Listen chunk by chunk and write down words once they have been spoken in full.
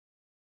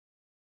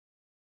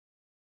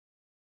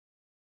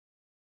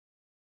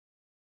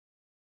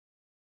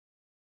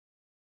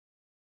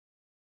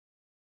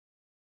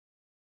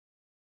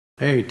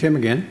Hey, Tim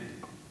again.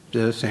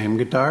 The same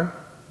guitar.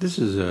 This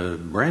is a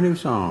brand new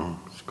song.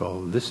 It's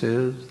called This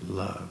Is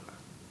Love.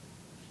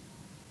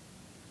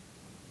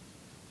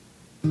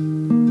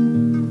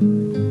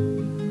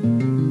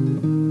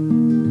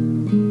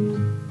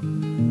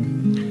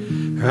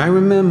 I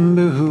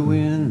remember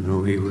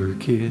when we were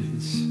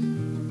kids.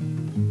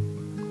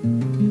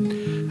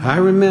 I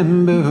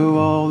remember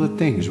all the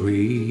things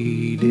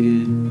we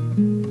did.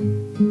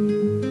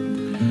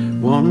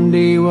 One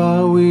day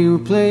while we were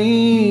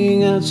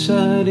playing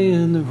outside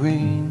in the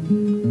rain,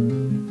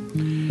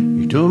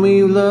 you told me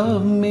you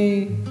loved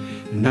me,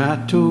 and I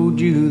told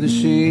you the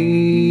same.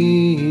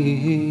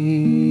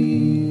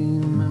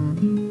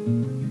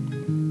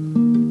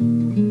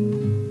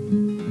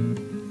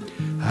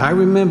 I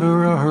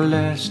remember our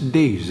last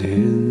days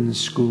in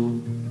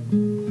school.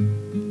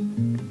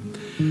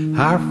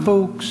 Our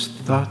folks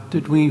thought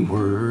that we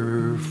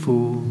were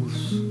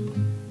fools.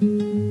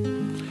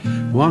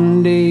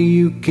 One day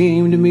you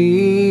came to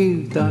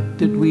me, thought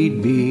that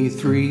we'd be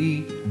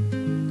three.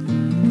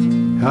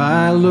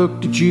 I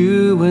looked at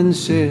you and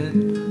said,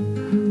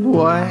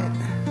 what?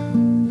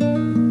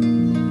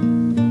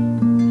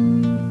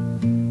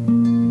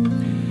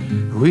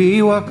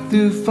 We walked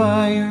through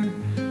fire,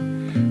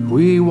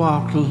 we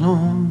walked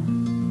alone.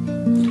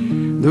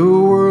 The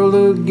world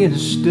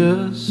against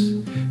us,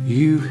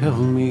 you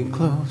held me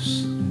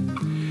close.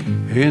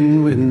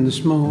 And when the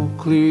smoke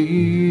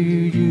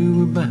cleared, you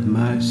were by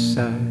my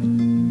side.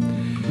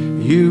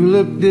 You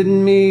looked at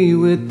me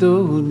with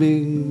those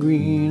big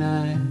green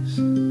eyes.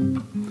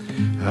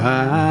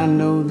 I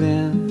know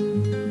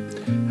then,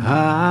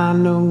 I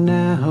know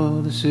now,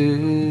 this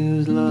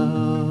is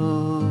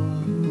love.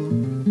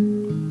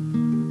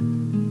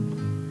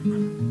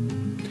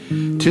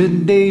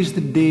 Today's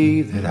the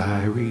day that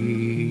I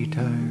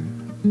retire.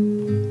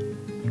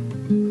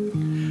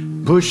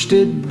 Pushed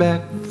it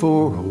back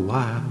for a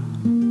while.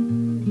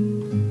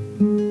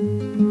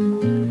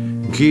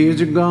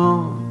 Kids are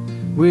gone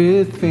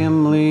with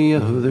family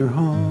of their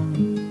own.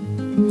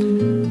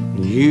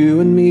 You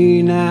and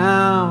me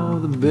now,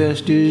 the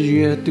best is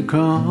yet to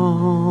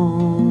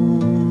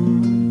come.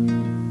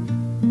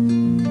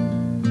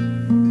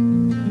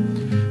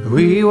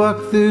 We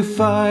walked through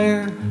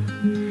fire,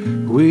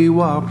 we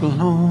walked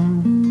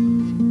alone.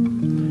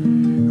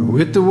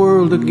 With the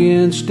world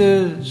against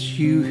us,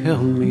 you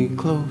held me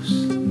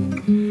close.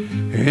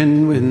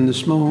 And when the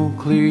smoke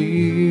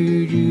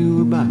cleared, you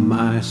were by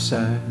my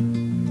side.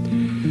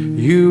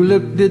 You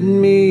looked at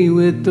me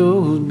with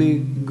those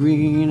big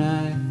green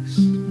eyes.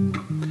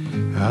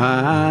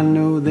 I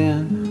know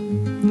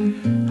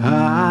then,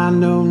 I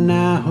know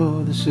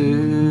now, this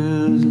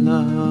is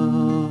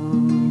love.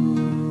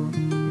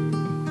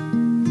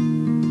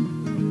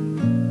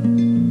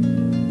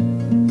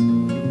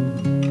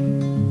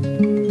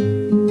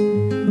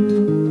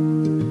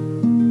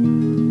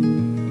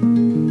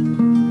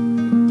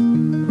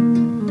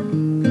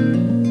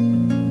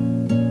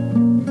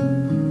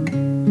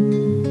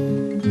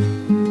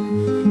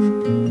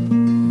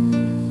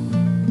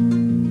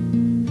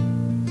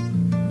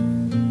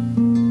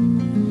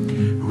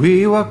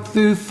 We walk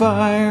through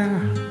fire,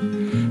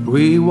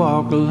 we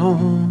walk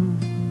alone.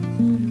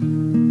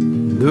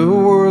 The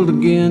world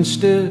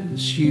against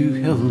us, you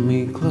held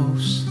me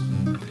close.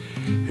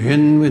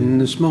 And when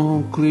the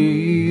smoke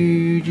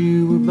cleared,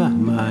 you were by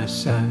my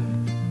side.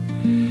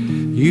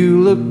 You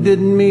looked at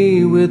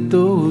me with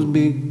those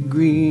big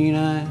green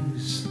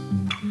eyes.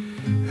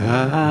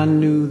 I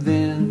knew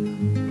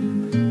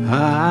then,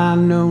 I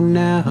know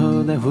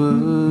now, that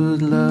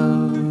was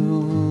love.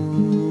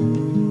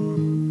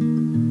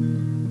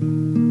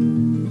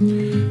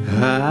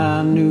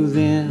 I knew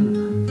then.